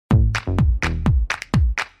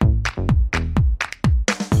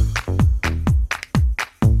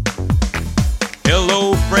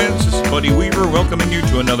Buddy Weaver, welcoming you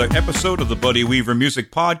to another episode of the Buddy Weaver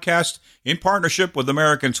Music Podcast in partnership with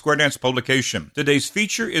American Square Dance Publication. Today's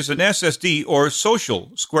feature is an SSD or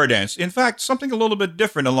social square dance. In fact, something a little bit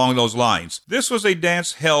different along those lines. This was a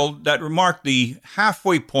dance held that marked the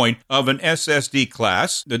halfway point of an SSD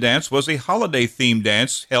class. The dance was a holiday-themed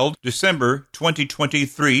dance held December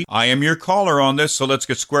 2023. I am your caller on this, so let's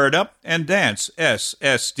get squared up and dance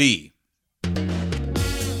SSD.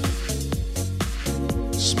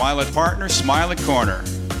 Smile at partner, smile at corner.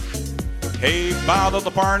 Hey, bow to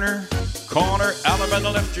the partner. Corner, element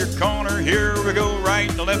and left your corner. Here we go, right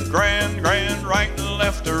and left, grand, right and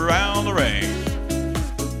left around the ring.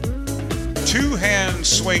 Two hands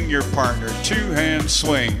swing your partner, two hands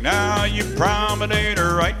swing. Now you promenade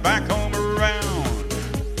her right back home around.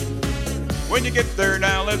 When you get there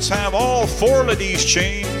now, let's have all four ladies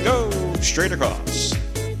chain go straight across.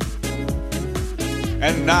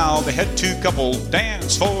 And now the head two couple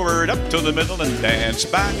dance forward up to the middle and dance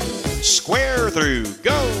back. Square through,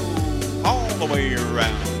 go all the way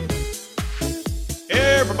around.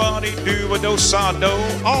 Everybody do a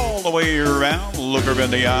do-sa-do all the way around. Look her in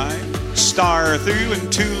the eye. Star through in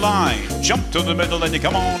two lines. Jump to the middle and you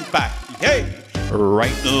come on back. Hey,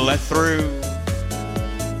 right and left through.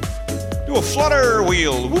 Do a flutter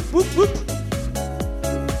wheel. Whoop, whoop, whoop.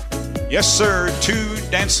 Yes, sir, two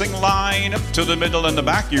dancing line up to the middle and the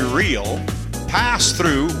back, you reel. Pass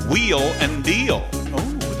through, wheel, and deal.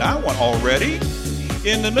 Oh, that one already.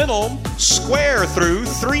 In the middle, square through,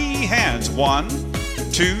 three hands. 1,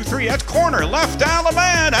 2, 3. That's corner, left,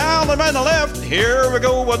 element left. Here we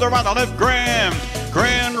go with the right and left, grand,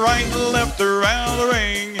 right and left around the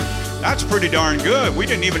ring. That's pretty darn good. We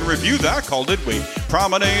didn't even review that call, did we?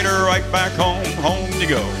 Promenade her right back home, home you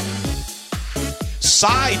go.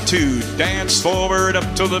 Side two, dance forward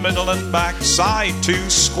up to the middle and back. Side two,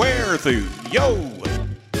 square through, yo.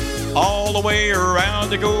 All the way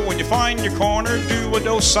around you go. When you find your corner, do a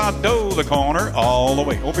do-sa-do the corner. All the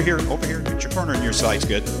way, over here, get your corner and your side's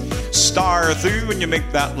good. Star through and you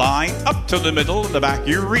make that line. Up to the middle and the back,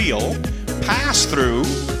 you reel. Pass through,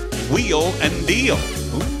 wheel and deal.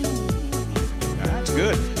 Ooh, that's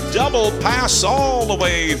good. Double pass all the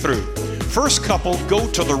way through. First couple, go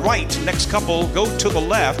to the right. Next couple, go to the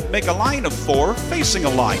left. Make a line of 4, facing a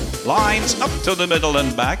line. Lines up to the middle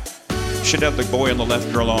and back. Should have the boy on the left,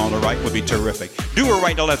 girl on the right. Would be terrific. Do a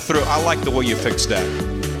right and left through. I like the way you fixed that.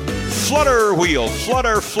 Flutter wheel.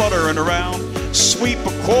 Flutter, and around. Sweep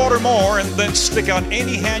a quarter more and then stick out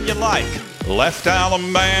any hand you like. Left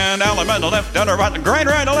element, left, down, right, grand,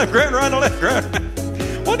 right, left, grand, right, left,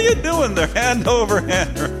 grand. What are you doing there? Hand over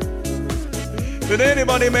hand right. Did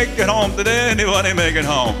anybody make it home? Did anybody make it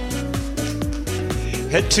home?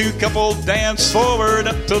 Head two couple dance forward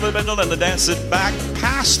up to the middle and the dance it back.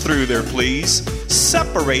 Pass through there, please.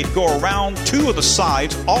 Separate, go around two of the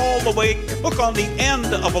sides all the way. Hook on the end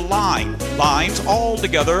of a line. Lines all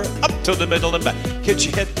together up to the middle and back. Hit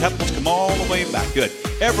your head couples, come all the way back. Good.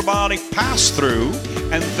 Everybody pass through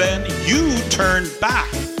and then you turn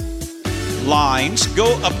back. Lines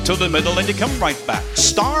go up to the middle and you come right back.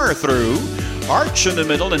 Star through. Arch in the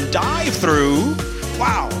middle and dive through.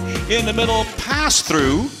 Wow. In the middle, pass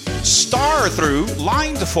through, star through,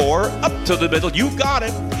 line to 4, up to the middle. You got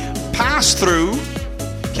it. Pass through,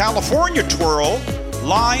 California twirl,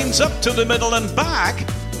 lines up to the middle and back.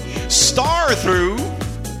 Star through,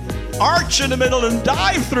 arch in the middle and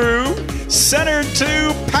dive through. Center 2,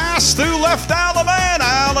 pass through, left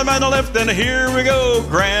element left, and here we go.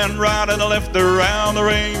 Grand right and the left around the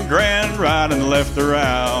ring. Grand right and the left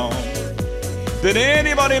around. Did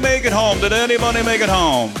anybody make it home? Did anybody make it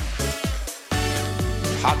home?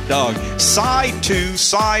 Hot dog. Side 2,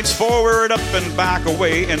 sides forward, up and back,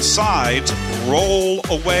 away, and sides roll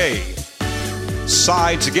away.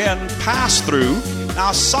 Sides again, pass through.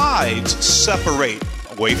 Now sides separate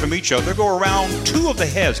away from each other. Go around two of the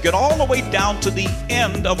heads. Get all the way down to the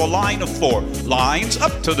end of a line of 4. Lines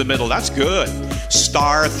up to the middle. That's good.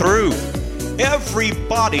 Star through.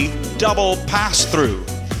 Everybody double pass through.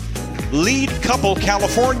 Lead couple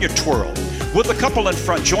California twirl. With the couple in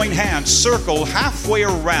front, join hands, circle halfway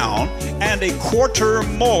around, and a quarter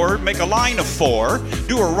more, make a line of 4,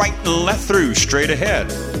 do a right and left through, straight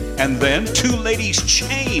ahead. And then 2 ladies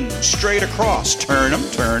chain straight across. Turn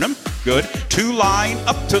them, good. 2 line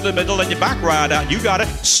up to the middle, and you back right out. You got it.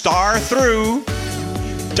 Star through,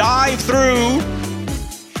 dive through,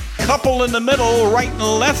 couple in the middle, right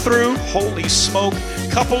and left through. Holy smoke.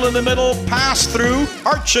 Couple in the middle, pass through,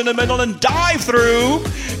 arch in the middle and dive through.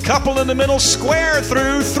 Couple in the middle, square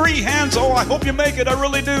through, 3 hands. Oh, I hope you make it, I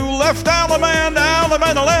really do. Left element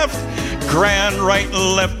left. Grand right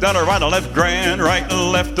and left, down a right and left, grand right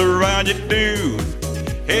and left, around you do.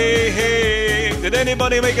 Hey, hey, did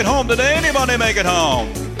anybody make it home? Did anybody make it home?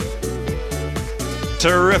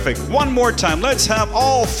 Terrific. One more time. Let's have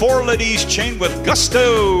all four ladies chained with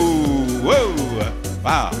gusto. Whoa.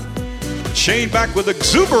 Wow. Chained back with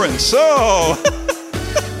exuberance. Oh.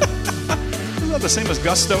 Isn't that the same as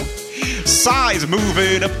gusto? Sides, move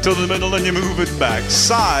it up to the middle and you move it back.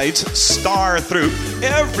 Sides, star through.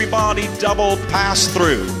 Everybody double pass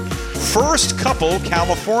through. First couple,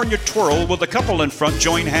 California twirl with a couple in front.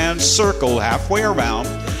 Join hands, circle halfway around.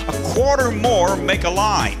 A quarter more, make a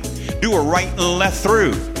line. Do a right and left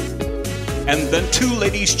through. And then two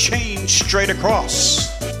ladies chain straight across.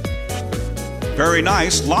 Very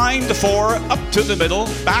nice. Line to four, up to the middle,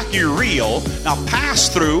 back you reel. Now pass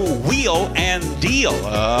through, wheel and deal.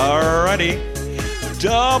 Alrighty.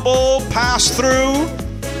 Double pass through.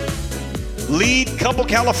 Lead couple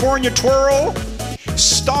California twirl.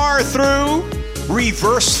 Star through.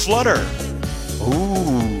 Reverse flutter.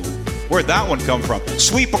 Ooh. Where'd that one come from?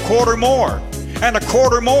 Sweep a quarter more. And a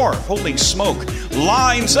quarter more. Holy smoke.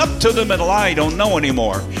 Lines up to the middle. I don't know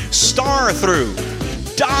anymore. Star through.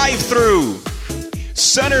 Dive through.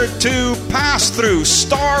 Center to pass through.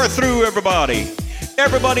 Star through, everybody.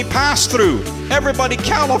 Everybody pass through. Everybody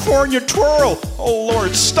California twirl. Oh,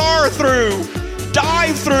 Lord. Star through.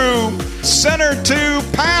 Dive through. Center to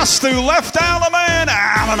pass through. Left Alaman.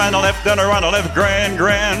 Alaman, left, and around the left. Grand,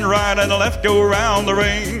 grand, right, and the left. Go around the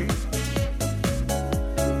ring.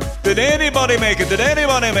 Did anybody make it? Did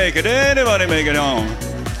anybody make it? Anybody make it home?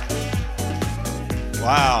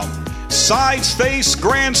 Wow. Sides, face,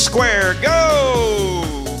 grand square. Go!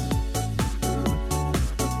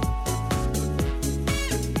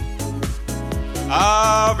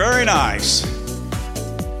 Ah, very nice.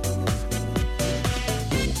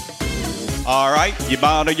 All right, you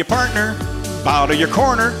bow to your partner. Bow to your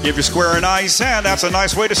corner. Give your square a nice hand. That's a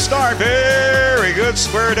nice way to start. Very good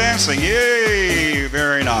square dancing. Yay!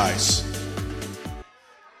 Very nice.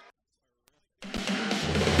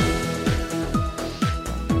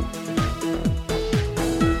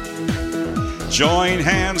 Join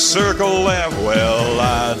hands, circle left. Well,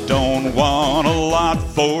 I don't want a lot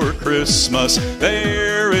for Christmas.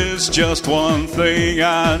 There is just one thing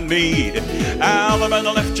I need. Alum on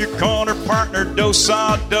the left, your corner partner,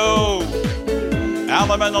 do-sa-do.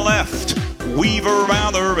 Alum on the left, weave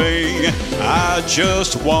around the ring. I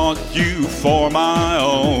just want you for my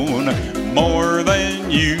own, more than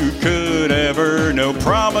you could ever know.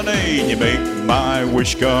 Promenade, you make my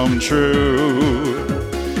wish come true.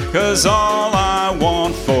 'Cause all I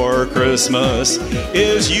want for Christmas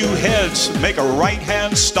is you heads. Make a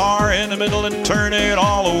right-hand star in the middle and turn it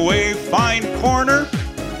all away. Find corner,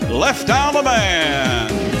 left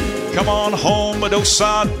Alaman. Come on home,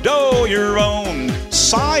 do-sa-do your own.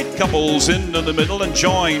 Side couples into the middle and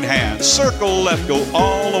join hands. Circle left, go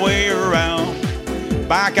all the way around.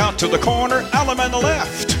 Back out to the corner, Alaman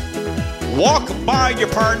left. Walk by your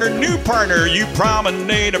partner, new partner. You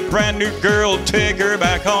promenade a brand new girl, take her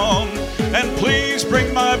back home. And please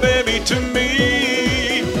bring my baby to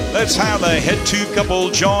me. Let's have the head two couple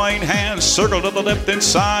join hands. Circle to the left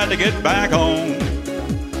inside to get back home.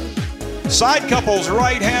 Side couples,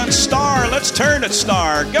 right hand star. Let's turn it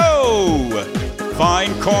star. Go!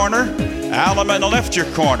 Find corner. Alaman left your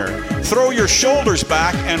corner. Throw your shoulders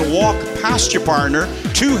back and walk past your partner.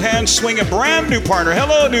 Two hands swing a brand new partner.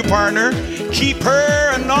 Hello, new partner. Keep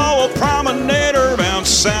her and all will promenade around.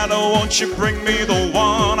 Santa, won't you bring me the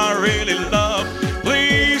one I really love?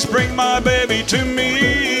 Please bring my baby to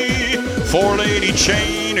me. Four lady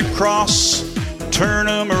chain across. Turn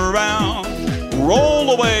them around.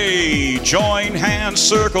 Roll away. Join hands,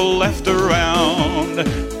 circle left around.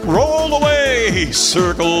 Roll away,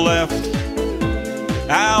 circle left.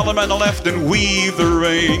 Alum on the left and weave the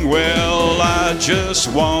ring. Well, I just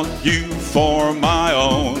want you for my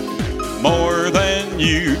own, more than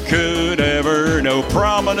you could ever know.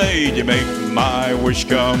 Promenade, you make my wish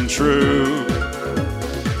come true.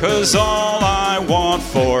 'Cause all I want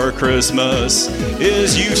for Christmas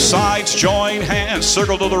is you sides join hands,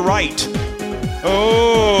 circle to the right.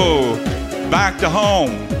 Oh, back to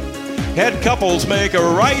home. Head couples make a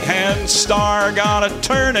right-hand star. Gotta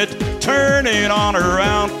turn it on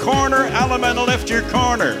around. Corner, Alum on the left, your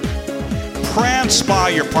corner. Prance by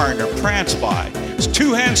your partner, prance by. It's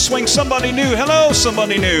two-hand swing, somebody new. Hello,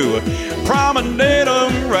 somebody new. Promenade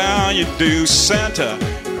them round, you do. Santa,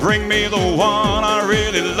 bring me the one I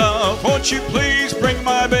really love. Won't you please bring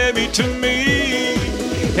my baby to me?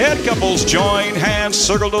 Head couples join hands,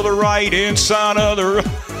 circle to the right, inside of the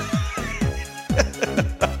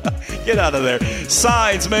Get out of there.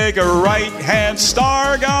 Sides make a right-hand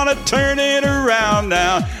star. Gonna turn it around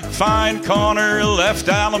now. Find corner, left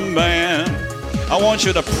Allen man. I want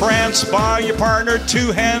you to prance by your partner.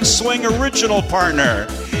 Two-hand swing, original partner.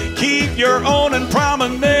 Keep your own and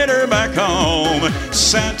promenade her back home.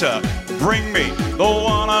 Santa, bring me the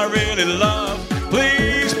one I really love.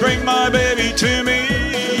 Please bring my baby to me.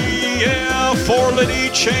 Yeah, 4-lady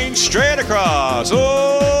chain straight across.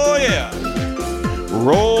 Oh, yeah.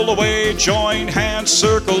 Roll away, join hands,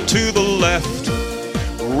 circle to the left.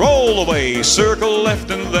 Roll away, circle left,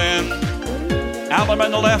 and then Allen on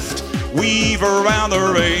the left. Weave around the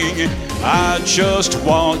ring. I just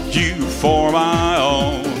want you for my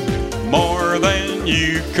own. More than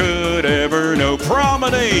you could ever know.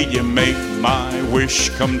 Promenade, you make my wish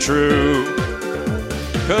come true.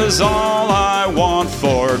 'Cause all I want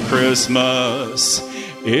for Christmas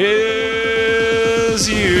is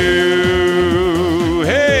you.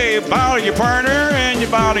 Hey, bow to your partner and you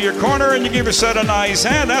bow to your corner and you give your set a nice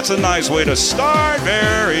hand. That's a nice way to start.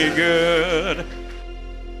 Very good.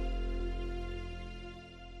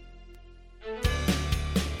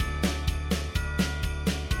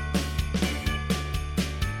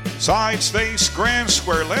 Sides face, grand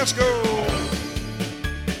square, let's go.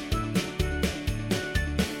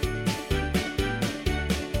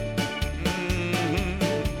 Mm-hmm.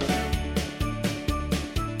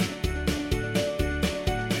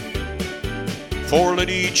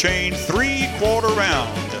 Four-lady chain, 3/4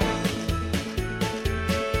 round.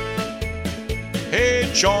 Hey,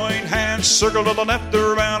 join hands, circle to the left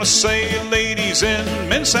around, say ladies in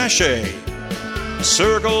men's sachet.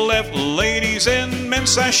 Circle left, ladies in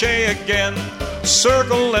men's sachet again.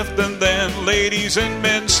 Circle left and then ladies in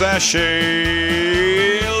men's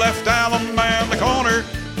sachet. Left Allen man the corner.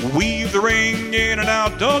 Weave the ring in and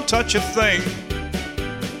out. Don't touch a thing.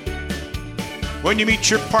 When you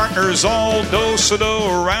meet your partners, all do-so-do.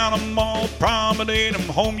 Around them all, promenade them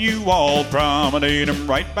home. You all promenade them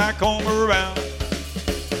right back home around.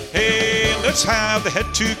 Hey, let's have the head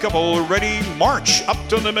two couple ready. March up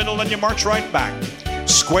to the middle and you march right back.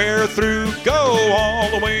 Square through, go all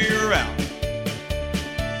the way around.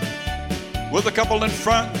 With a couple in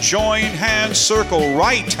front, join hands, circle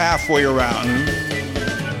right halfway around.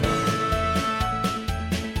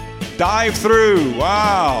 Dive through,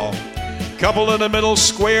 wow. Couple in the middle,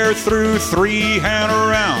 square through, 3-hand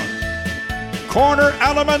around. Corner,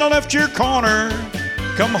 Allen on the left, your corner.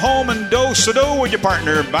 Come home and do-so-do with your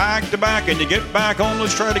partner. Back to back, and you get back home.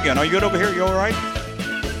 Let's try it again. Are you good over here? You all right?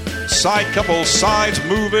 Side couple, sides,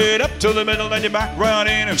 move it up to the middle, then you back right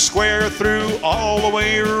in and square through all the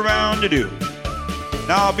way around you do.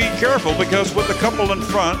 Now be careful because with the couple in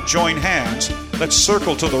front, join hands. Let's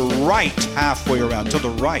circle to the right halfway around, to the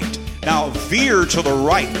right. Now veer to the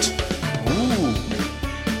right. Ooh.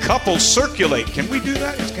 Couples circulate. Can we do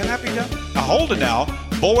that? Can that be done? Now hold it now.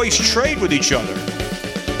 Boys trade with each other.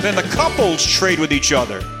 Then the couples trade with each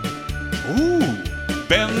other. Ooh.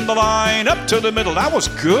 Bend the line up to the middle. That was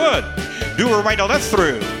good. Do a right or left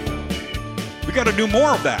through. We got to do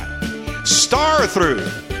more of that. Star through.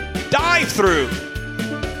 Dive through.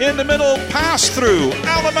 In the middle, pass through.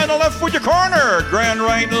 Allen on the left with your corner. Grand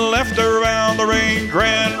right and left around the ring.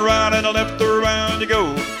 Grand right and left around you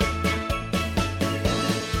go.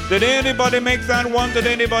 Did anybody make that one? Did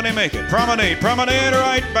anybody make it? Promenade, promenade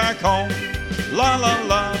right back home. La la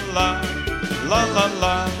la la. La la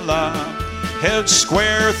la la. Head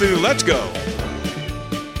square through. Let's go.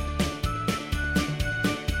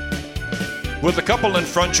 With a couple in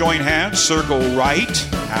front, join hands. Circle right,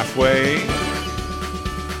 halfway.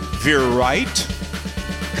 Veer right.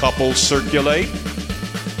 Couples circulate.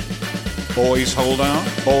 Boys hold on.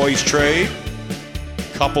 Boys trade.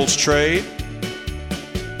 Couples trade.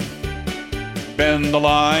 Bend the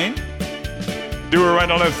line. Do a right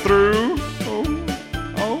and left through.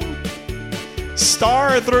 Oh.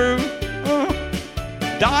 Star through.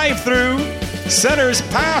 Dive through. Centers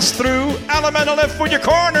pass through. Allen on the left with your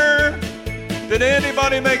corner. Did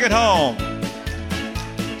anybody make it home?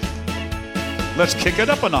 Let's kick it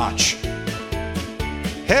up a notch.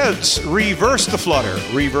 Heads, reverse the flutter.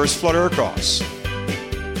 Reverse flutter across.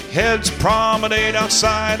 Heads promenade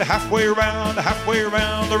outside, halfway around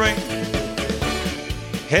the ring.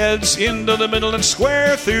 Heads into the middle and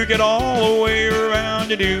square through, get all the way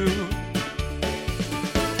around you do.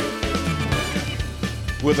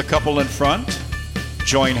 With a couple in front,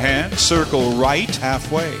 join hands, circle right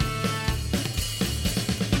halfway.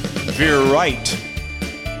 Veer right.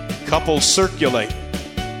 Couples circulate.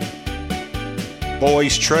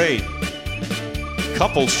 Boys trade.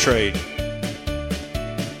 Couples trade.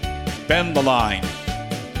 Bend the line.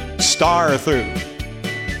 Star through.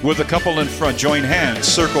 With a couple in front, join hands,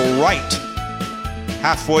 circle right,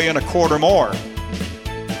 halfway and a quarter more.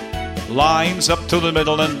 Lines up to the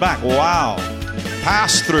middle and back. Wow.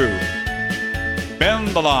 Pass through. Bend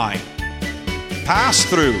the line. Pass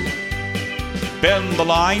through. Bend the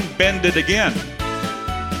line. Bend it again.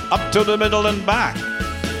 Up to the middle and back.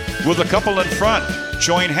 With a couple in front,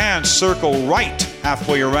 join hands, circle right,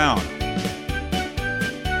 halfway around.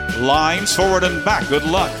 Lines forward and back. Good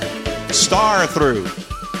luck. Star through.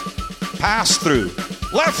 Pass through.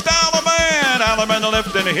 Left Allemande, Allemande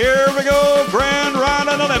left, and here we go. Grand right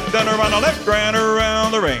on the left, and around the left, grand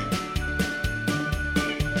around the ring.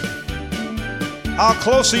 How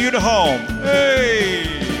close are you to home? Hey!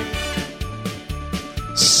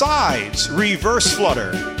 Sides, reverse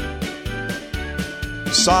flutter.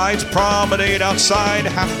 Sides, promenade outside,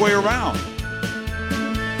 halfway around.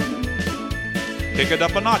 Kick it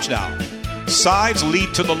up a notch now. Sides,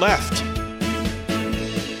 lead to the left.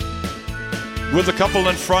 With a couple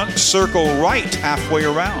in front, circle right, halfway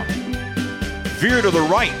around. Veer to the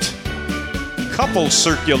right. Couples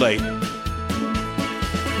circulate.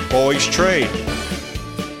 Boys trade.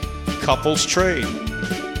 Couples trade.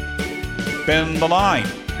 Bend the line.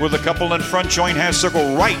 With a couple in front, join hands,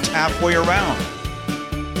 circle right, halfway around.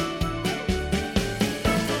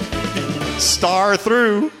 Star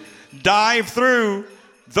through. Dive through.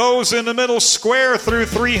 Those in the middle, square through,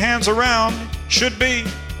 3 hands around. Should be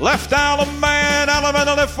left Allemande,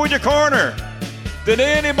 Allemande left with your corner. Did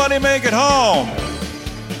anybody make it home?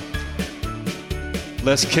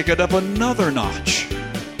 Let's kick it up another notch.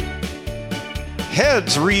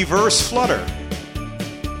 Heads, reverse flutter.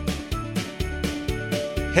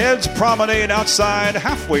 Heads, promenade outside,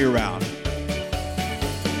 halfway around.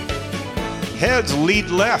 Heads, lead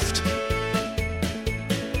left.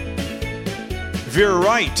 Veer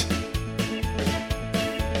right.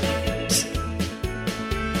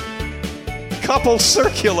 Couples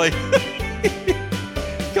circulate.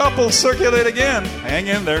 Couples circulate again. Hang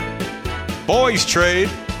in there. Boys trade.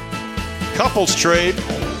 Couples trade.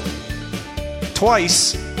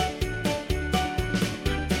 Twice.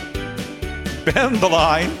 Bend the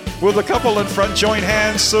line. With a couple in front, join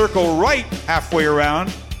hands, circle right, halfway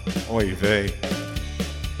around. Oy vey.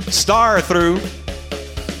 Star through.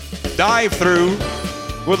 Dive through.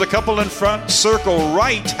 With a couple in front, circle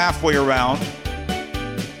right, halfway around.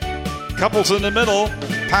 Couples in the middle,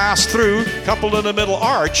 pass through. Couple in the middle,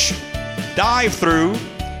 arch. Dive through.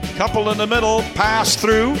 Couple in the middle, pass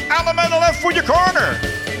through. Allemande left with your corner.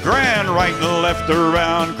 Grand right and left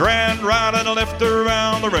around. Grand right and left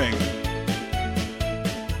around the ring.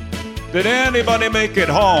 Did anybody make it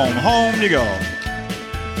home? Home you go.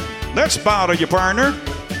 Let's bow to your partner.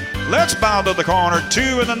 Let's bow to the corner,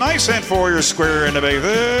 2 and a nice hand for your square in the base.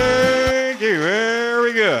 Thank you.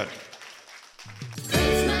 Very good.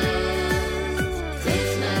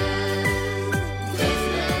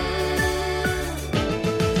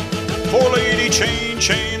 Four-lady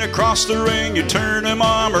chain across the ring. You turn them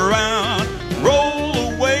arm around. Roll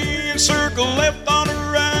away and circle left on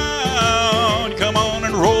around. Come on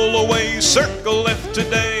and roll away, circle left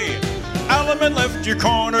today. Allemande left your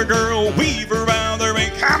corner, girl. Weave around the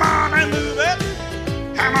ring. Come on and move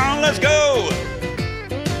it. Come on, let's go.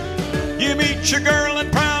 You meet your girl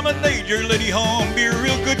and promenade your lady home. Be a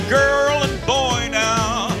real good girl and boy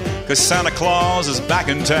now, 'cause Santa Claus is back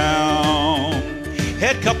in town.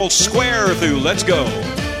 Head couple square through, let's go.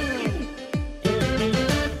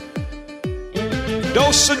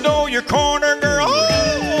 Do-sa-do your corner, girl,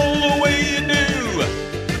 all the way you do.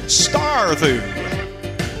 Star through.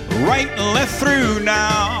 Right and left through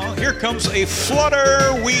now. Here comes a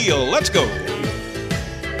flutter wheel. Let's go.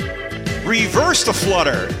 Reverse the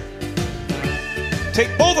flutter.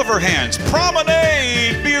 Take both of her hands.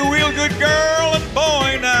 Promenade. Be a real good girl and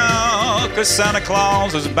boy now, 'cause Santa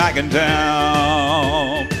Claus is back in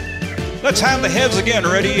town. Let's have the heads again.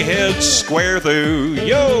 Ready? Heads square through.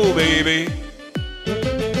 Yo, baby.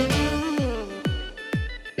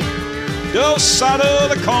 Go side of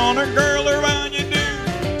the corner, girl, around you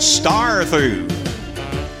do. Star through.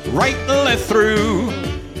 Right and left through.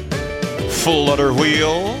 Flutter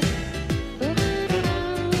wheel.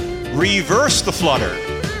 Reverse the flutter.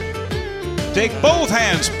 Take both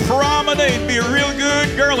hands. Promenade. Be a real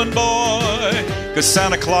good girl and boy, 'cause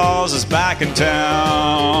Santa Claus is back in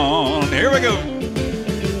town. Here we go.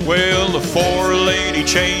 Well, the four-lady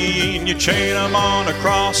chain, you chain them on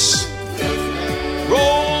across.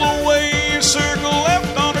 Roll away, circle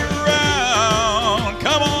left on around.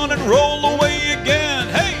 Come on and roll away again.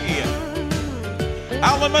 Hey!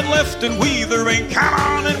 Allemande left and weave the ring. Come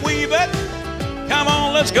on and weave it. Come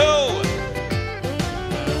on, let's go.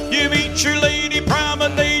 You meet your lady,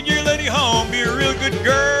 promenade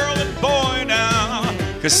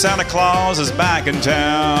 'cause Santa Claus is back in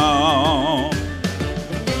town.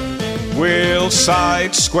 We'll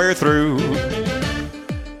side square through.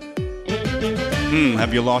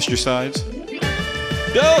 Have you lost your sides?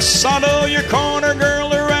 Just follow your corner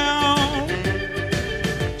girl around.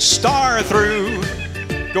 Star through.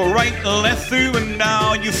 Go right and left through, and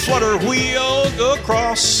now you flutter wheel, go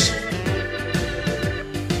across.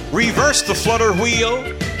 Reverse the flutter wheel.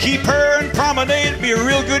 Keep her in promenade. Be a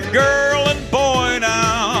real good girl and boy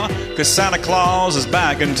now, 'cause Santa Claus is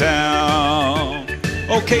back in town.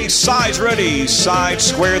 Okay, sides ready, side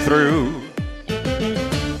square through.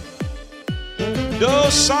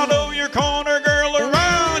 Just follow your corner girl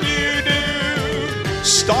around, you do.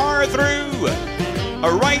 Star through, a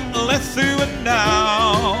right and left through, and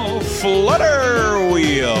now flutter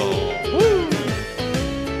wheel. Woo.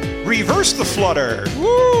 Reverse the flutter.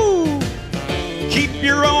 Woo. Keep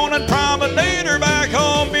your own and promenade her back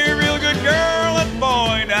home. Be a real good girl and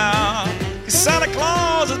boy now, 'cause Santa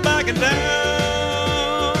Claus is back in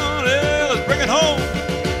town. Yeah, let's bring it home.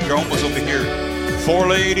 You're almost over here.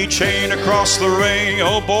 4-lady chain across the ring.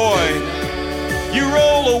 Oh boy. You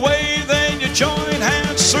roll away, then you join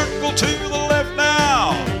hands. Circle to the left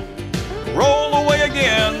now. Roll away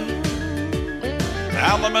again.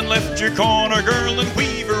 Alum, lift your corner girl and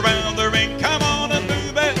weave around the ring. Come on and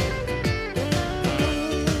move it.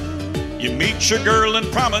 You meet your girl in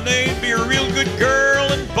promenade. Be a real good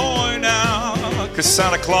girl and boy now, 'cause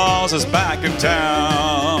Santa Claus is back in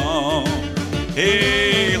town.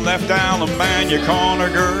 Hey, left alum man, your corner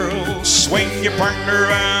girl. Swing your partner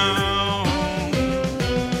around.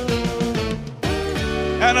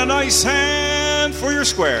 And a nice hand for your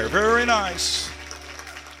square. Very nice.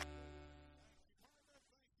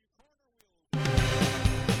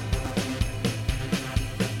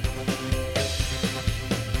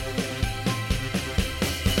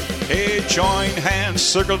 Hey, join hands,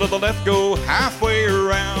 circle to the left, go halfway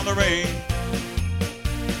around the ring.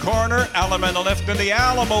 Corner, alum on the left in the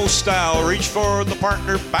Alamo style. Reach for the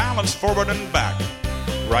partner, balance forward and back.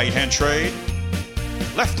 Right hand trade,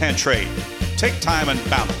 left hand trade. Take time and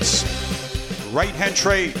balance. Right hand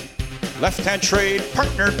trade, left hand trade,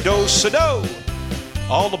 partner do-sa-do.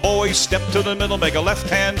 All the boys step to the middle, make a left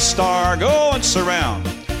hand star, go and surround.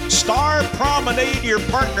 Star promenade your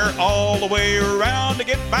partner all the way around to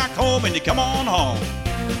get back home, and you come on home.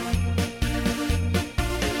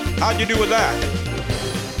 How'd you do with that?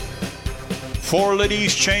 4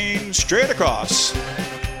 ladies chain straight across.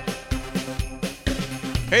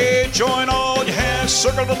 Hey, join all your hands,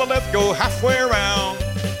 circle to the left, go halfway around.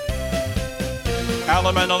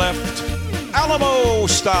 Alum on the left, Alamo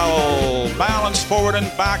style. Balance forward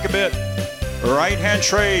and back a bit. Right hand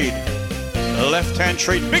trade. Left hand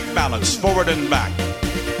trade, big balance, forward and back.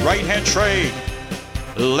 Right hand trade,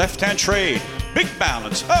 left hand trade, big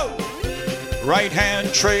balance, oh! Right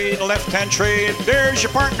hand trade, left hand trade, there's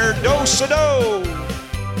your partner, do-sa-do.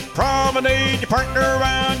 Promenade your partner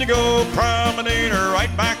around, you go, promenade her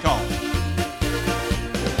right back home.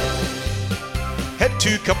 Head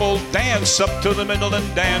to couple, dance up to the middle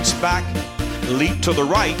and dance back. Leap to the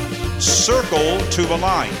right, circle to the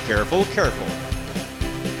line, careful, careful.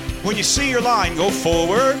 When you see your line, go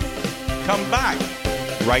forward, come back,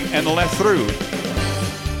 right and left through.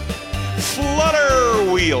 Flutter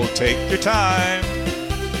wheel, take your time.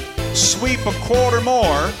 Sweep a quarter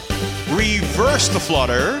more, reverse the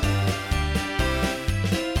flutter.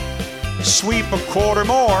 Sweep a quarter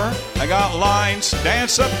more, I got lines,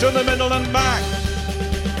 dance up to the middle and back.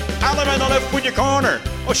 Alum on the left with your corner.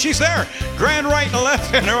 Oh, she's there. Grand right and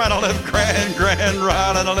left, and right and left, grand right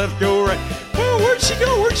and left, go right. Oh, where'd she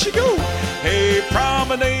go? Where'd she go? Hey,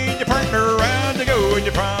 promenade your partner around to go, and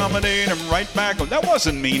you promenade him right back. Oh, that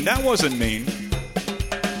wasn't mean. That wasn't mean.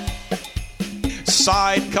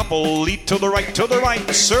 Side couple, leap to the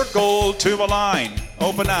right, circle to the line.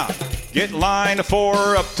 Open out. Get line to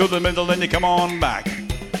 4 up to the middle, then you come on back.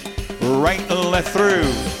 Right and left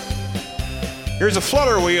through. Here's a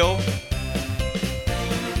flutter wheel.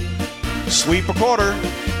 Sweep a quarter.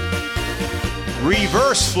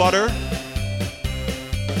 Reverse flutter.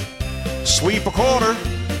 Sweep a quarter.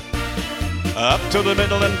 Up to the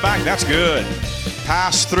middle and back. That's good.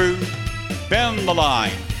 Pass through. Bend the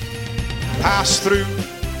line. Pass through.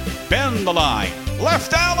 Bend the line.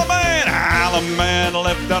 Left alum man,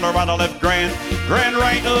 left down or right and left, grand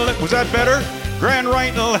right and left. Was that better? Grand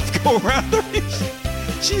right and left, go around the reach.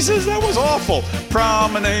 She says that was awful.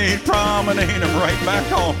 Promenade, I'm right back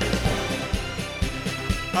home.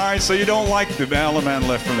 All right, so you don't like the alum man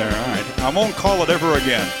left from there. All right, I won't call it ever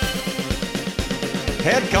again.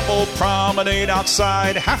 Head couple, promenade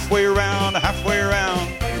outside, halfway around.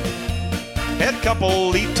 Head couple,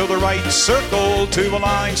 leap to the right, circle to a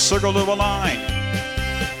line, circle to a line.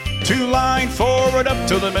 2 line, forward up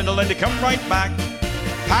to the middle, and you come right back.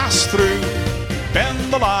 Pass through,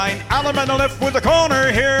 bend the line, Alum on the left with the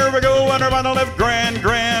corner. Here we go, and around the left, grand,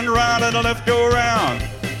 grand, round and the left, go round.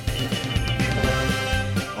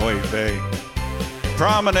 Oy vey.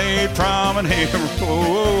 Promenade, promenade,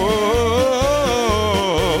 oh,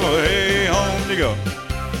 hey, home you go.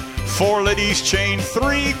 4 ladies chain,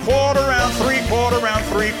 3/4 round, 3/4 round,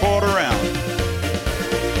 3/4 round.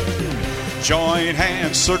 Join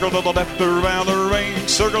hands, circle to the left, around the ring,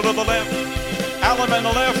 circle to the left. Alum on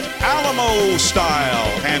the left, Alamo style.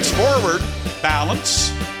 Hands forward,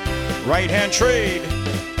 balance. Right hand trade,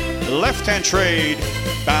 left hand trade,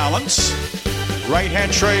 balance. Right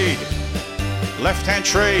hand trade, left hand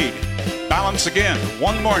trade, balance again.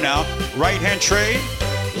 One more now. Right hand trade,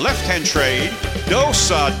 left hand trade,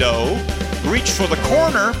 do-sa-do. Reach for the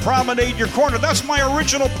corner, promenade your corner. That's my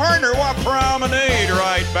original partner. What promenade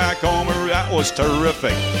right back home. That was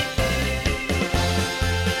terrific.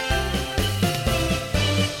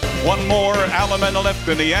 One more, Alum on the left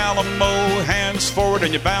in the Alamo. Hands forward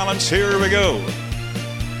and you balance. Here we go.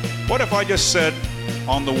 What if I just said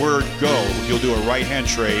on the word go, you'll do a right-hand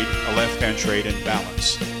trade, a left-hand trade, and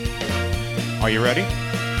balance. Are you ready?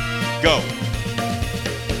 Go.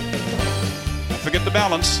 Don't forget the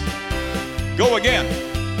balance. Go again.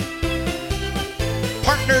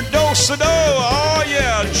 Partner do-sa-do. Oh,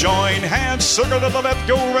 yeah. Join hands, circle to the left,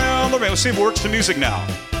 go round the ring. Let's see if it works the music now.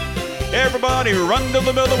 Everybody run to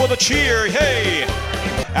the middle with a cheer. Hey.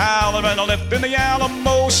 Alum on the left in the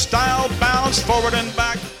Alamo style. Balance forward and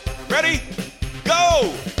back. Ready?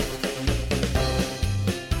 Go!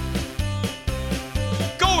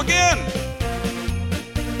 Go again!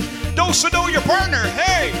 Do-sa-do your partner,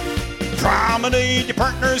 hey! Promenade your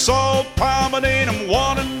partners all, promenade them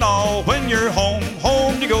one and all. When you're home,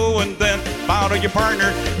 home you go and then bow to your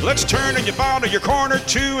partner. Let's turn and you bow to your corner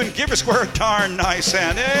too and give a square darn nice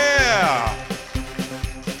hand, yeah!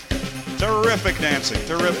 Terrific dancing,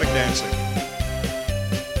 terrific dancing.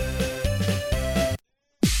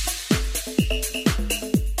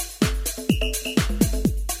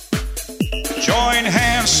 Join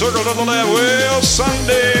hands, circle to the left. Well,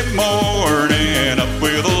 Sunday morning, up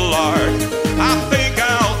with a lark. I think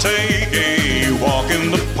I'll take a walk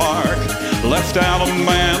in the park. Left Alum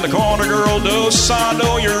and the corner girl,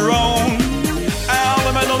 do-sa-do your own.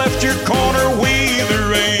 Alum and the left your corner, weave the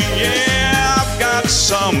ring. Yeah, I've got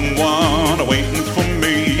someone waiting for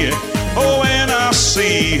me. Oh, when I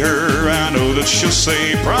see her, I know that she'll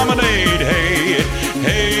say, promenade, hey,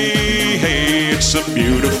 hey, hey, it's a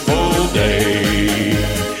beautiful day.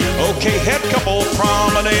 Okay, head couple,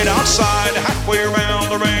 promenade outside, halfway around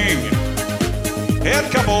the ring.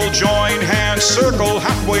 Head couple, join hands, circle,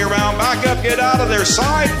 halfway around, back up, get out of there.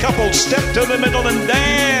 Side couple, step to the middle and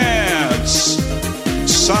dance.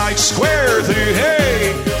 Side square through,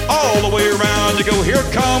 hey, all the way around you go. Here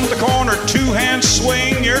comes the corner, 2-hand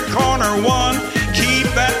swing, your corner 1.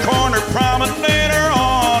 Keep that corner promenader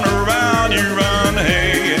on around you run.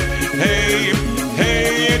 Hey, hey,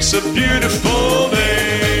 hey, it's a beautiful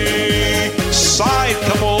day. Side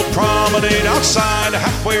couple, promenade outside,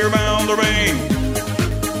 halfway around the ring.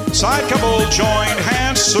 Side couple, join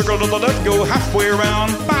hands, circle to the left, go halfway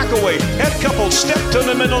around, back away. Head couple, step to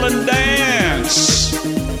the middle and dance.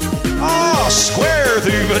 Ah, square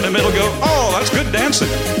through in the middle, go. Oh, that's good dancing.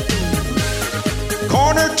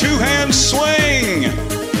 Corner, 2-hand swing.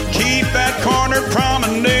 Keep that corner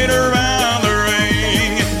promenade around the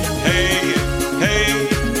ring. Hey, hey,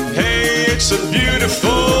 hey, it's a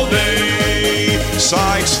beautiful day.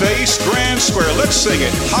 Sides face, grand square, let's sing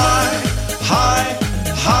it. High, high,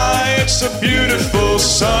 high, it's a beautiful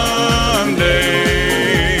Sunday.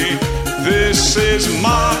 This is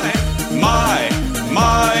my,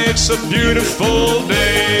 it's a beautiful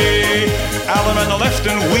day. Alum on the left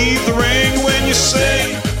and weave the ring when you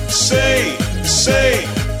say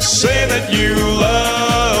that you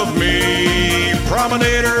love me.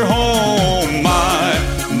 Promenade her home, my,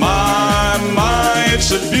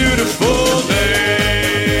 it's a beautiful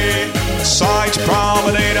day. Sides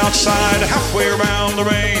promenade outside, halfway around the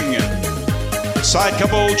ring. Side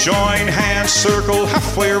couple, join hands, circle,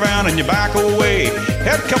 halfway around and you back away.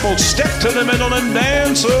 Head couple, step to the middle and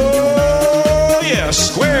dance. Oh, yeah,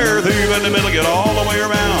 square through in the middle, get all the way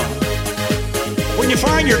around. When you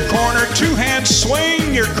find your corner, 2-hand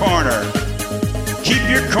swing your corner. Keep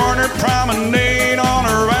your corner promenade on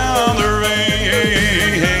around the ring.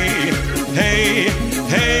 Hey, hey, hey,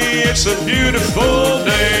 hey, it's a beautiful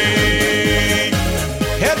day.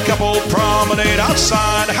 Head couple, promenade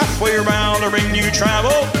outside, halfway around the ring you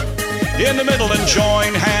travel. In the middle and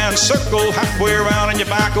join hands, circle halfway around and you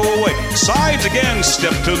back away. Sides again,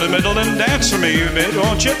 step to the middle and dance for me,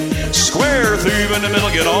 won't you? Square through in the middle,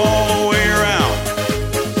 get all the way around.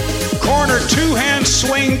 Corner, two hands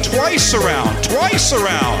swing twice around.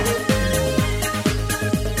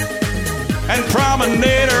 And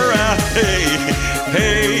promenade around.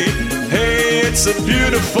 Hey, it's a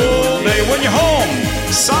beautiful day. When you're home,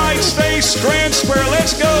 sides face, grand square,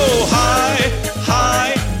 let's go. High,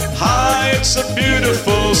 it's a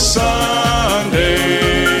beautiful Sunday.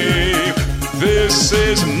 This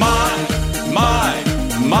is my,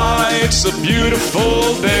 it's a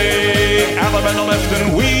beautiful day. Alabama on the left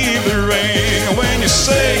and weave the ring. When you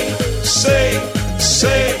say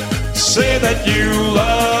that you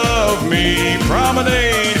love me,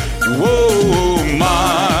 promenade. Whoa,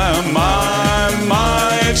 my,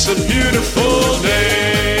 it's a beautiful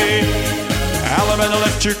day. Alabama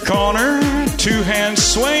left your corner, two hands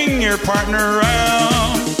swing your partner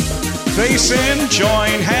around. Face in,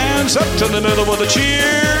 join hands up to the middle with a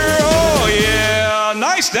cheer. Oh yeah,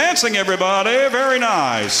 nice dancing everybody, very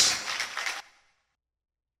nice.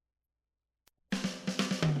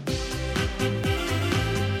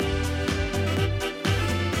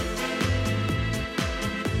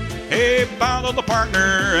 Hey, bow to the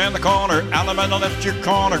partner and the corner. Alabama left your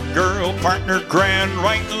corner, girl, partner, grand,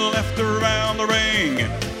 right and left around the ring.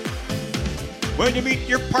 When you meet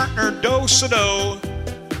your partner, do-sa-do.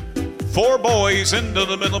 Four boys into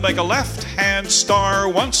the middle, make a left hand star.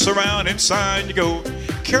 Once around, inside you go.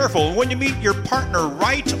 Careful, when you meet your partner,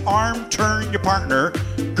 right arm turn your partner.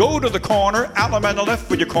 Go to the corner, Alabama left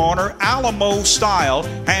with your corner, Alamo style.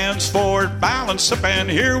 Hands forward, balance up, and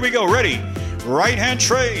here we go. Ready? Right hand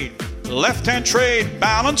trade, left hand trade,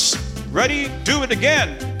 balance. Ready? Do it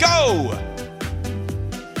again. Go!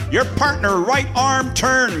 Your partner, right arm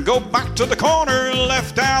turn. Go back to the corner,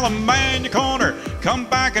 left Alabama your corner. Come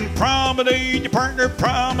back and promenade your partner,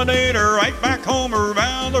 promenade her right back home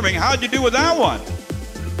around the ring. How'd you do with that one?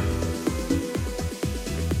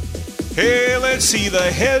 Hey, let's see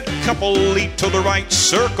the head couple leap to the right,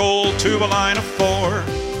 circle to a line of four.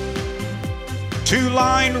 Two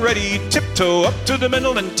line ready, tiptoe up to the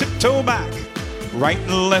middle and tiptoe back. Right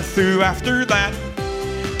and left through after that.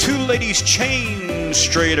 Two ladies chain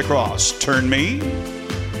straight across. Turn me.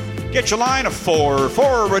 Get your line of four,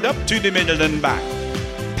 forward up to the middle and back.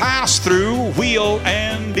 Pass through, wheel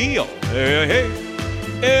and deal. Hey.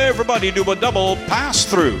 Everybody do a double pass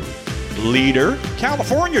through. Leader,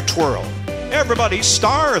 California twirl. Everybody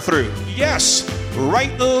star through. Yes,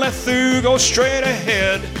 right and left through, go straight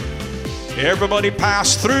ahead. Everybody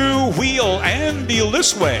pass through, wheel and deal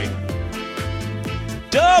this way.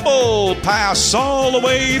 Double pass all the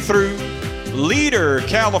way through. Leader,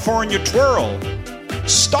 California twirl.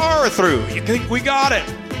 Star through. You think we got it?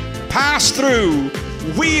 Pass through,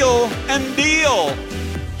 wheel and deal.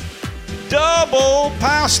 Double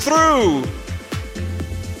pass through.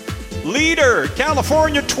 Leader,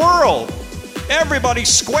 California twirl. Everybody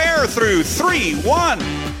square through. 3, 1,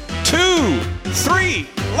 2, 3.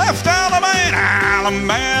 Left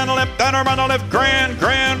Alabama, left Alabama, left, grand,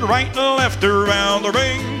 right and left around the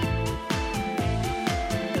ring.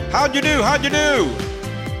 How'd you do?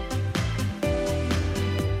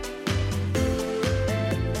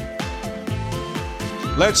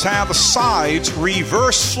 Let's have the sides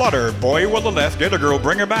reverse flutter. Boy with the left, the other girl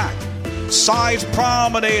bring her back. Sides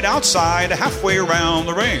promenade outside, halfway around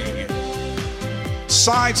the ring.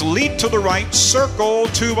 Sides leap to the right, circle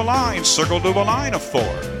to a line of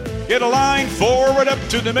four. Get a line forward up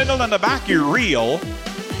to the middle and the back you reel.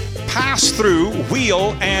 Pass through,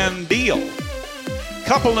 wheel and deal.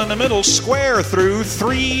 Couple in the middle, square through,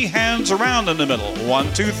 3 hands around in the middle.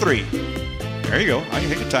 1, 2, 3. There you go. I can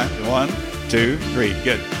take your time. 1, 2, 3.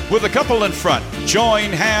 Good. With a couple in front,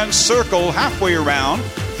 join hands, circle halfway around.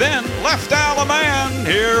 Then left Alabama.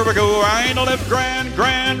 Here we go. Right and left, grand,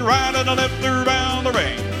 right and left around the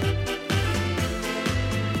ring.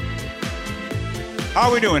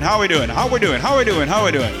 How we doing?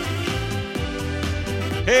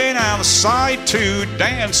 Hey, now the side two,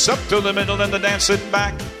 dance up to the middle and the dance it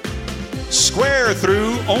back. Square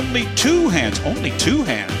through, only two hands.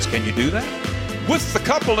 Can you do that? With the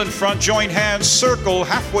couple in front, join hands, circle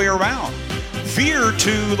halfway around. Veer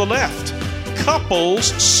to the left.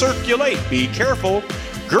 Couples circulate. Be careful.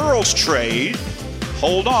 Girls trade.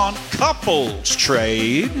 Hold on. Couples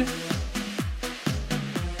trade.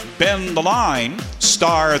 Bend the line.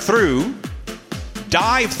 Star through.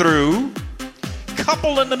 Dive through.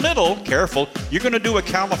 Couple in the middle. Careful. You're going to do a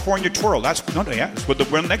California twirl. That's with the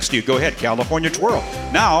one next to you. Go ahead. California twirl.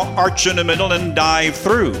 Now, arch in the middle and dive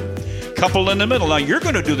through. Couple in the middle. Now you're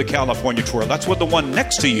going to do the California twirl. That's what the one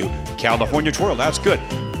next to you. California twirl. That's good.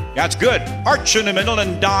 That's good. Arch in the middle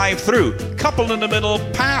and dive through. Couple in the middle,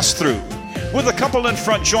 pass through. With a couple in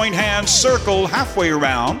front, join hands, circle halfway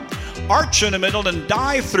around. Arch in the middle and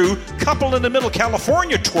dive through. Couple in the middle,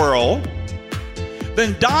 California twirl.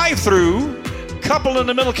 Then dive through. Couple in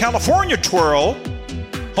the middle, California twirl.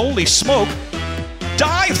 Holy smoke.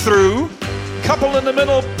 Dive through. Couple in the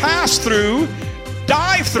middle, pass through.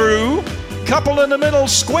 Dive through. Couple in the middle,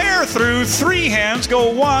 square through. 3 hands go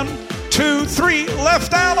 1, 2, 3.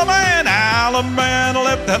 Left Alaman, Alaman,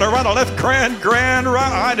 left and a right, a left, grand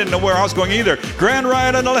right. I didn't know where I was going either. Grand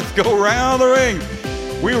right and a left, go round the ring.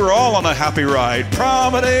 We were all on a happy ride.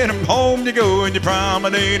 Promenade 'em, home you go, and you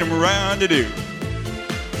promenade 'em round you do.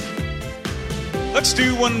 Let's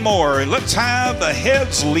do one more. Let's have the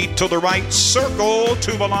heads lead to the right, circle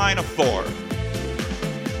to the line of 4.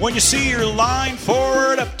 When you see your line,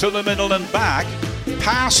 forward, up to the middle and back,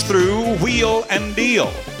 pass through, wheel and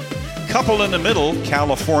deal. Couple in the middle,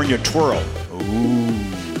 California twirl. Ooh.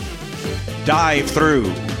 Dive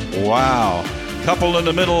through. Wow. Couple in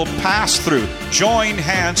the middle, pass through. Join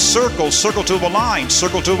hands, circle, circle to the line,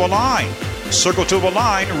 circle to the line. Circle to the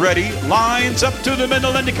line, ready, lines up to the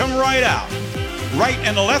middle and you come right out. Right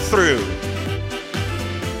and left through.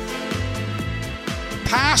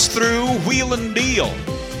 Pass through, wheel and deal.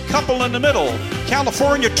 Couple in the middle,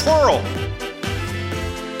 California twirl.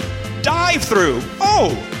 Dive through.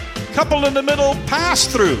 Oh! Couple in the middle, pass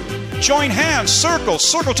through. Join hands, circle,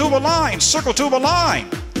 circle to the line, circle to the line.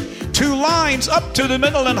 2 lines up to the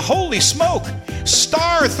middle and holy smoke,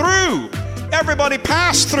 star through. Everybody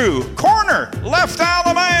pass through. Corner, left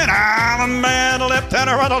Alaman, Alaman, left and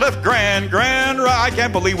a right, a left, grand right. I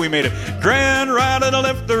can't believe we made it. Grand right and a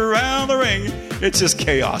left around the ring. It's just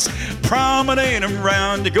chaos. Promenade 'em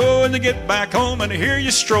round. You go and you get back home and here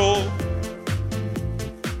you stroll.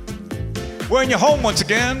 When you're home once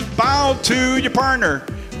again, bow to your partner.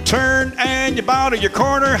 Turn and you bow to your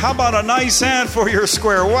corner. How about a nice hand for your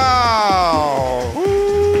square? Wow.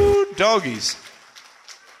 Woo, doggies.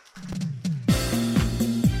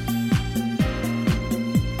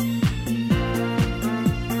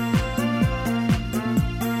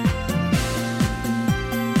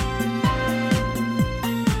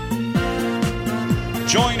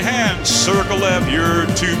 Join hands, circle left, you're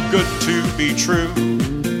too good to be true.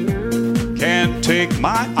 Can't take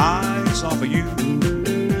my eyes off of you.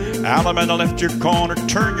 Alamanda left your corner,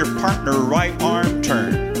 turn your partner right arm,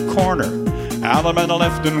 turn corner. Alamanda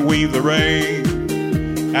left and weave the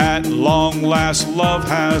ring. At long last love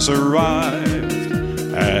has arrived,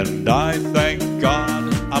 and I thank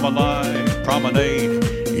God I'm alive. Promenade,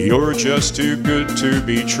 you're just too good to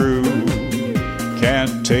be true.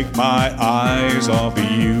 Can't take my eyes off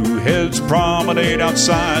of you. Heads promenade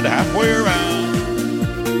outside, halfway around.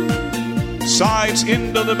 Sides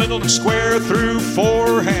into the middle and square through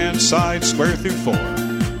 4 hands. Sides square through 4.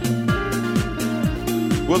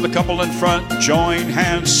 With a couple in front, join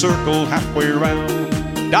hands, circle halfway around.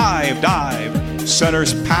 Dive, dive.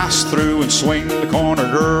 Centers pass through and swing the corner,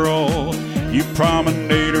 girl. You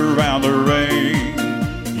promenade around the ring.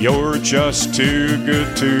 You're just too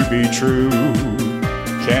good to be true.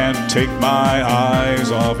 Can't take my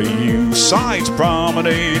eyes off of you. Sides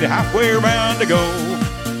promenade halfway around to go.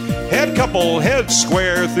 Head couple, head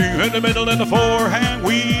square through in the middle and the 4-hand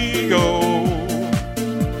we go.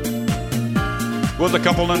 With a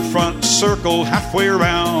couple in front, circle halfway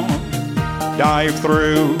around. Dive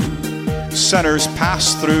through, centers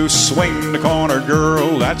pass through, swing the corner,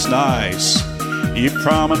 girl, that's nice. You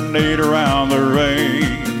promenade around the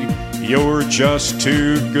ring. You're just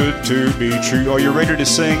too good to be true. Are you ready to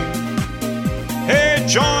sing? Hey,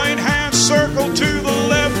 join hands, circle to the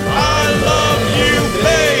left. I love you,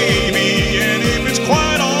 baby. And if it's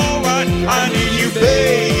quite all right, I need you,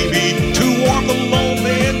 baby, to warm the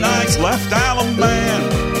lonely nights. Left Alaman,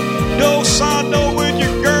 do side do with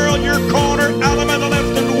your girl, your corner. Alaman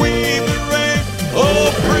left and weave the ring.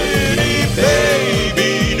 Oh, pretty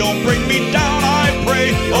baby, don't bring me down, I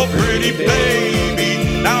pray. Oh, pretty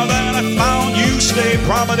baby, now that I found you, stay,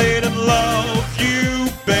 promenade and love you,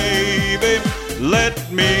 baby.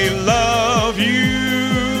 Let me love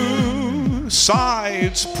you.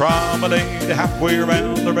 Sides promenade halfway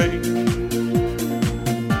around the ring.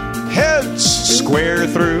 Heads square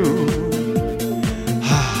through.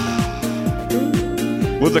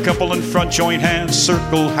 With a couple in front, join hands,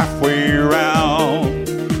 circle halfway around.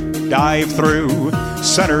 Dive through,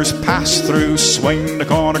 centers pass through, swing the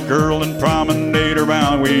corner, girl, and promenade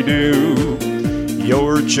around we do.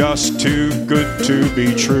 You're just too good to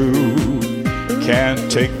be true.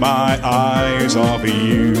 Can't take my eyes off of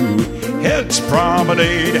you. Heads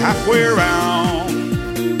promenade halfway around.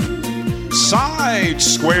 Sides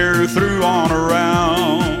square through on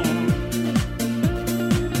around.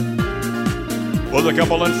 With a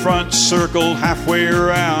couple in front, circle halfway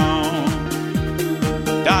around.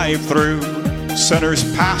 Dive through, centers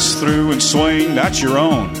pass through and swing. That's your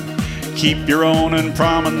own. Keep your own and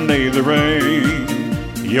promenade the ring.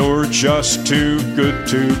 You're just too good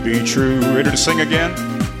to be true. Ready to sing again?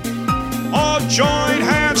 Oh, join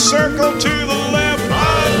hands, circle to the left.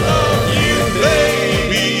 I love you,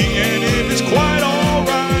 baby, and it is quite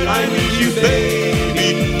alright. I need you,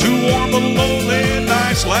 baby, to warm the lonely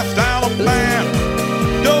nights. Left Alabama,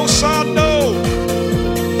 do sa do.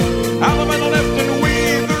 Alabama left and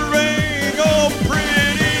weave the ring. Oh,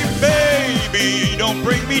 pretty baby, don't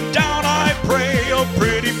bring me down, I pray. Oh,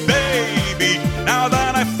 pretty baby, now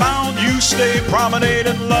that I found you, stay, promenade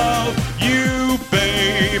and love you,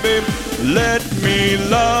 baby. Let me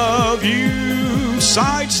love you.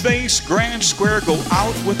 Sides, face, grand, square, go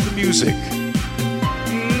out with the music.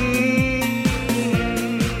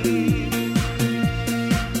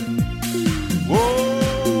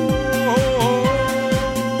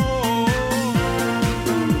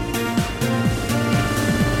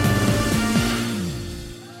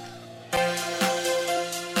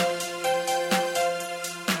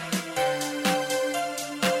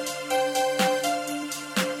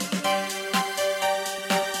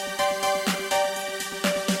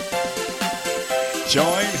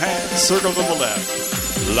 Join hands, circle to the left.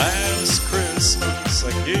 Last Christmas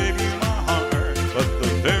I gave you my heart, but the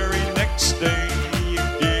very next day you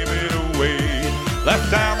gave it away.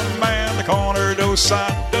 Left out the man, the corner, do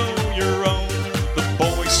side, do your own. The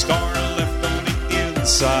boy star left on the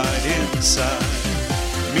inside.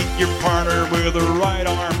 Meet your partner with a right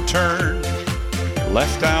arm turn.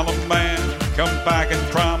 Left out the man, come back and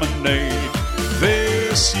promenade.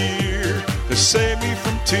 This year, to save me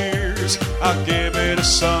from tears, I'll give it to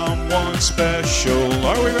someone special.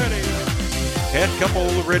 Are we ready? Head couple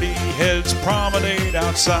ready, heads promenade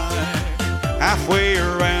outside, halfway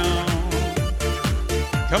around.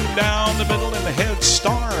 Come down the middle and the head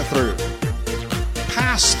star through.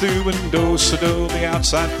 Pass through and do-sa-do, the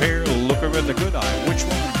outside pair, look her in the good eye. Which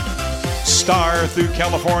one? Star through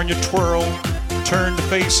California, twirl, turn to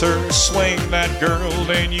face her, swing that girl,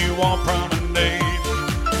 then you all promenade.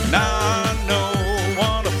 Now I know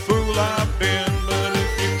what a fool I've been, but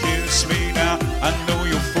if you kiss me now, I know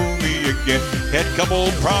you'll fool me again. Head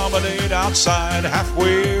couple promenade outside,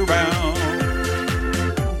 halfway around.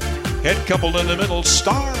 Head couple in the middle,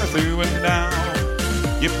 star through and down.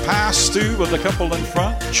 You pass through with a couple in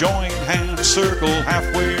front, join hands, circle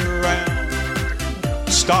halfway around.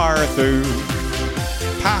 Star through,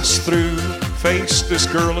 pass through, face this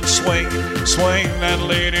girl and swing that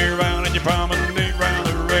lady around, and you promenade round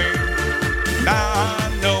the ring. Now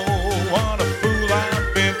I know what a fool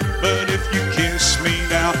I've been, but if you kiss me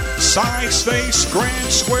now, sides, face,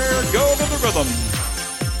 grand, square, go to the rhythm.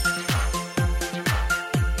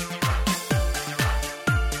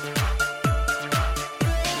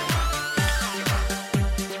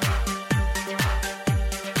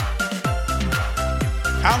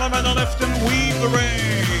 Alum on the left and weave the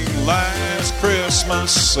ring. Last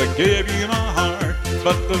Christmas I gave you my heart,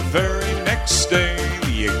 but the very next day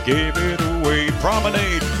you gave it away.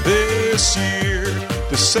 Promenade this year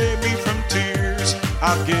to save me from tears,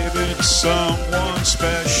 I'll give it to someone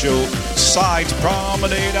special. Sides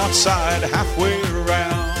promenade outside, halfway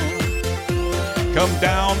around. Come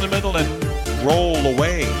down the middle and roll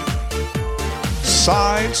away.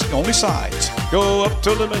 Sides, only sides. Go up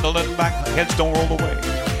to the middle and back, heads don't roll away.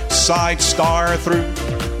 Side star through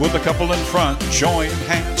with a couple in front, join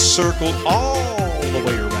hands, circle all the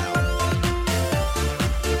way around.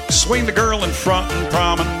 Swing the girl in front and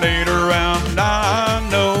promenade around. I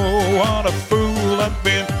know what a fool I've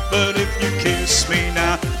been, but if you kiss me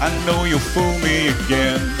now, I know you'll fool me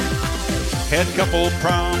again. Head couple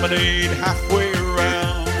promenade halfway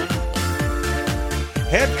around.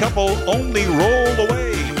 Head couple only roll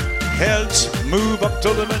away. Heads move up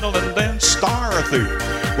to the middle and then star through.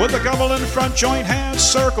 With a couple in front, join hands,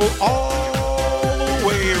 circle all the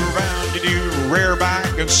way around. You do rear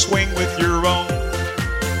back and swing with your own.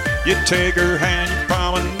 You take her hand, you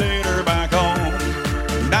promenade her back home.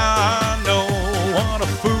 Now I know what a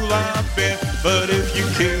fool I've been, but if you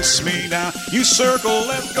kiss me now, you circle,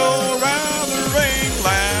 let go around the ring.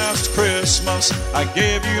 Last Christmas I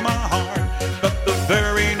gave you my heart, but the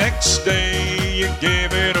very next day you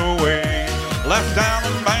gave it away. Left down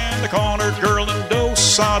the man, the cornered girl, and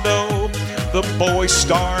do-sa-do. The boy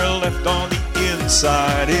star left on the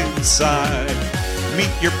inside, inside.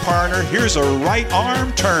 Meet your partner, here's a right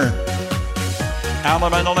arm turn. Out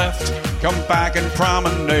and the left, come back and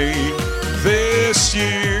promenade. This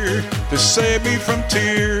year, to save me from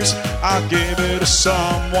tears, I'll give it to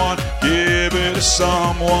someone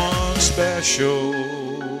special.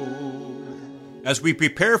 As we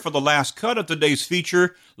prepare for the last cut of today's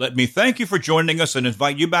feature, let me thank you for joining us and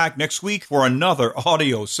invite you back next week for another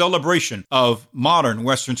audio celebration of modern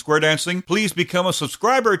Western square dancing. Please become a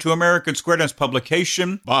subscriber to American Square Dance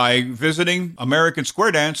publication by visiting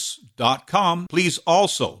AmericanSquareDance.com. Please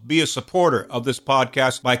also be a supporter of this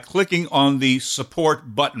podcast by clicking on the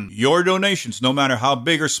support button. Your donations, no matter how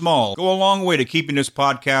big or small, go a long way to keeping this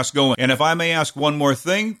podcast going. And if I may ask one more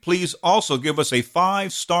thing, please also give us a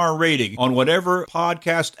 5-star rating on whatever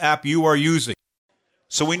podcast app you are using.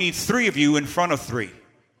 So we need 3 of you in front of 3.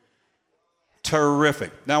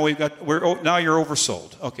 Terrific. Now now you're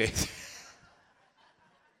oversold. Okay.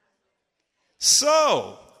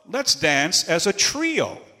 So let's dance as a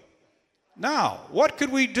trio. Now, what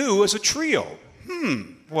could we do as a trio?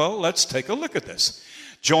 Well, let's take a look at this.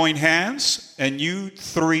 Join hands, and you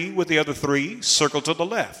 3 with the other 3 circle to the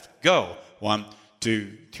left. Go. 1,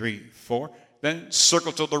 2, 3, 4. Then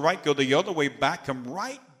circle to the right, go the other way back, come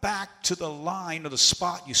right back to the line of the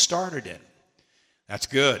spot you started in. That's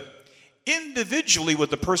good. Individually with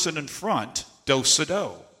the person in front,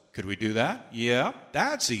 do-si-do. Could we do that? Yeah,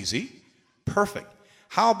 that's easy. Perfect.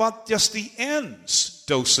 How about just the ends,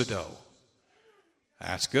 do-si-do?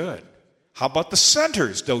 That's good. How about the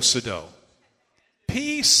centers, do-si-do?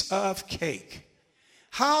 Piece of cake.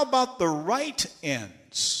 How about the right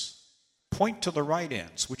ends? Point to the right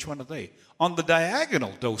ends. Which one are they? On the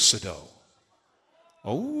diagonal, do-si-do.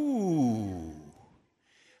 Oh.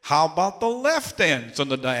 How about the left ends on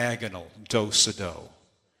the diagonal, do-si-do?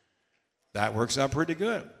 That works out pretty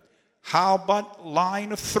good. How about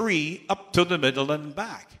line of 3 up to the middle and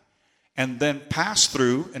back? And then pass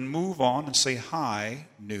through and move on and say high,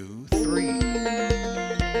 new 3.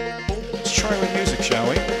 Let's try with music, shall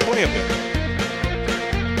we? Play a bit.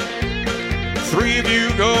 3 of you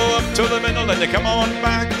go up to the middle and they come on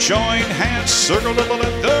back. Join hands, circle to the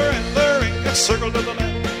left, there and there, and circle to the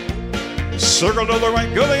left. Circle to the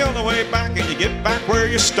right, go the other way back, and you get back where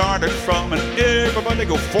you started from. And everybody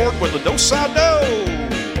go forward with the do-si-do.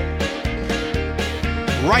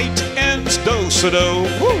 Right ends, do-si-do.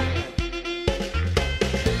 Woo.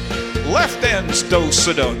 Left ends,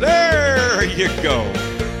 do-si-do. There you go.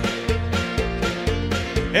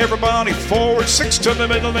 Everybody forward, 6 to the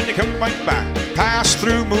middle, then you come right back. Pass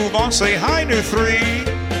through, move on, say hi, new 3.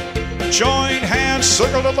 Join hands,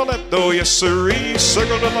 circle to the left, oh yes sirree.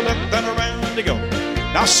 Circle to the left, then around you go.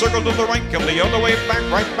 Now circle to the right, come the other way back,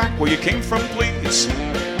 right back where you came from, please.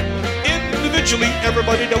 Individually,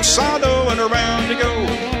 everybody do-si-do, and around you go.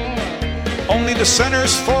 Only the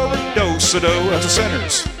centers forward, do-si-do, as the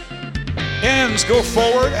centers. Ends go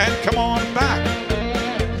forward and come on back.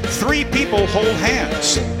 3 people hold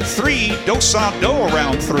hands. 3 do-si-do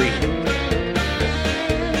around 3.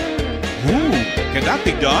 Ooh, can that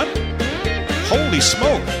be done? Holy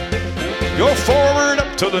smoke. Go forward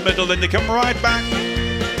up to the middle, then you come right back.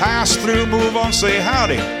 Pass through, move on, say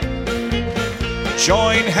howdy.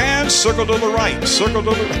 Join hands, circle to the right. Circle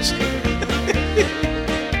to the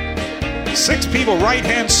right. 6 people, right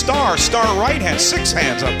hand, star right hand, 6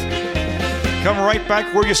 hands up. Come right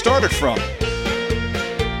back where you started from.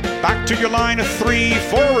 Back to your line of 3,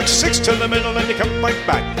 forward 6 to the middle, and you come right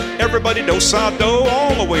back. Everybody do-si-do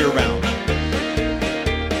all the way around.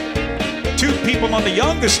 2 people on the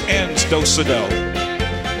youngest ends, do-si-do.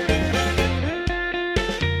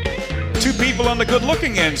 2 people on the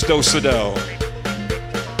good-looking ends, do-si-do.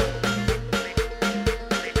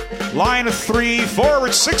 Line of 3,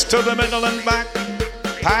 forward 6 to the middle and back.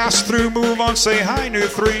 Pass through, move on, say hi, new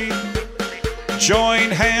 3. Join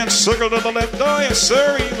hands, circle to the left, oh yes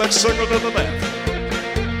sirree, let's circle to the left.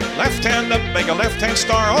 Left hand up, make a left hand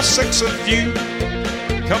star, all 6 of you.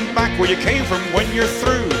 Come back where you came from when you're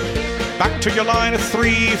through. Back to your line of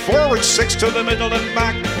 3, forward 6 to the middle and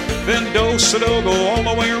back. Then do-si-do, go all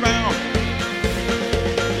the way around.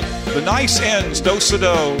 The nice ends,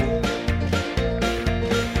 do-si-do.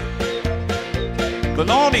 The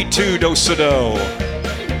naughty 2, do-si-do.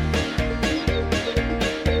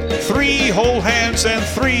 3 hold hands and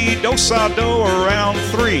 3 do-si-do around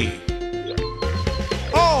 3.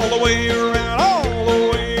 All the way around, all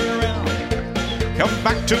the way around. Come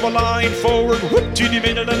back to the line, forward, whoop to the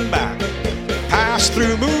middle and back. Pass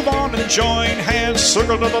through, move on and join hands.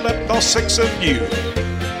 Circle to the left, all 6 of you.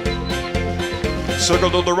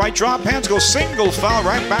 Circle to the right, drop hands, go single file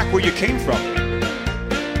right back where you came from.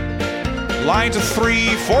 Lines of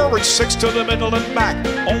 3, forward 6 to the middle and back.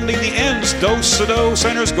 Only the ends, do-si-do.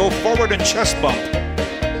 Centers go forward and chest bump.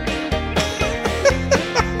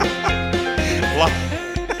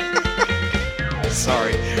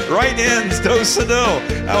 Sorry. Right ends, do-si-do.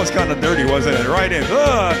 That was kind of dirty, wasn't it? Right ends.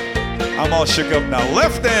 I'm all shook up now.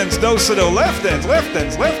 Left ends, do-si-do. Left ends, left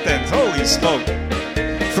ends, left ends. Holy smoke.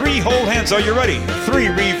 3 whole hands. Are you ready? 3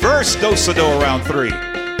 reverse do-si-do around 3. All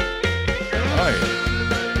right.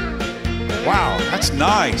 Wow, that's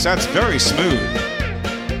nice. That's very smooth.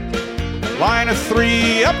 Line of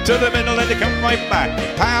 3, up to the middle, and you come right back.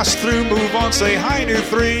 Pass through, move on, say hi to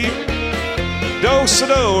 3.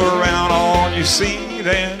 Do-si-do around all you see.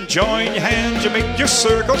 Then join your hands, you make your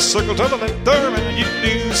circle. Circle to the left, and you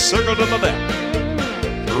do circle to the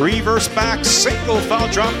left. Reverse back, single file,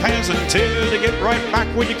 drop hands until you get right back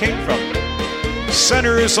where you came from.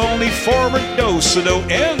 Center is only forward, do-si-do.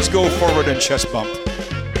 Ends go forward and chest bump.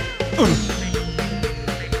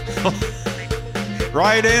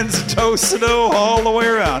 Right ends, do-si-do all the way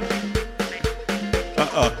around.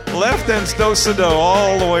 Left ends, do-si-do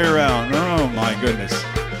all the way around. Oh my goodness.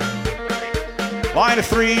 Line of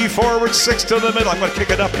 3, forward 6 to the middle. I'm going to kick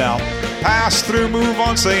it up now. Pass through, move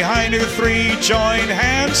on, say hi to 3. Join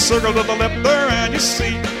hands, circle to the left there, and you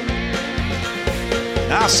see.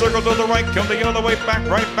 Now circle to the right, come the other way back,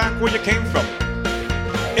 right back where you came from.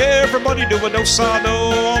 Everybody do a do-si-do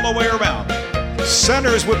all the way around.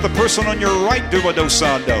 Centers with the person on your right, do a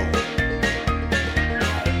do-si-do.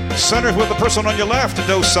 Centers with the person on your left, a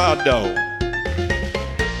do-si-do.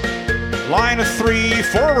 Line of 3,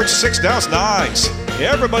 forward 6, that's nice.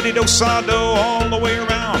 Everybody do-si-do all the way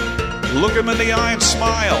around. Look him in the eye and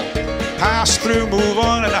smile. Pass through, move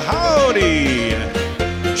on, and howdy.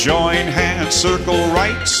 Join hands, circle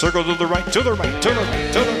right, circle to the right, to the right, to the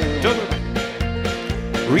right, to the right, to the right.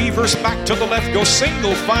 Reverse back to the left, go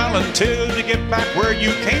single file until you get back where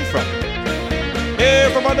you came from.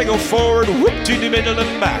 Everybody go forward, whoop to the middle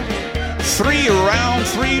and back. 3 around,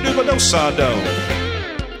 3 do a do-si-do.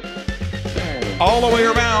 All the way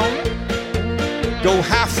around, go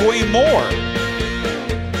halfway more.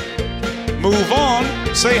 Move on,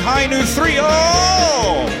 say hi to 3.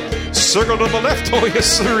 Oh! Circle to the left, oh yes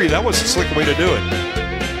sir, that was a slick way to do it.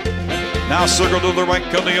 Now circle to the right,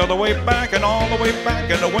 come the other way back, and all the way back.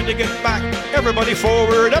 And when you get back, everybody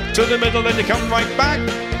forward, up to the middle, and you come right back.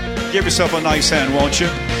 Give yourself a nice hand, won't you?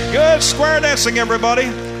 Good square dancing, everybody.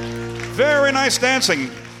 Very nice dancing.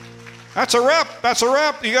 That's a wrap. That's a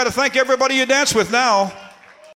wrap. You got to thank everybody you dance with now.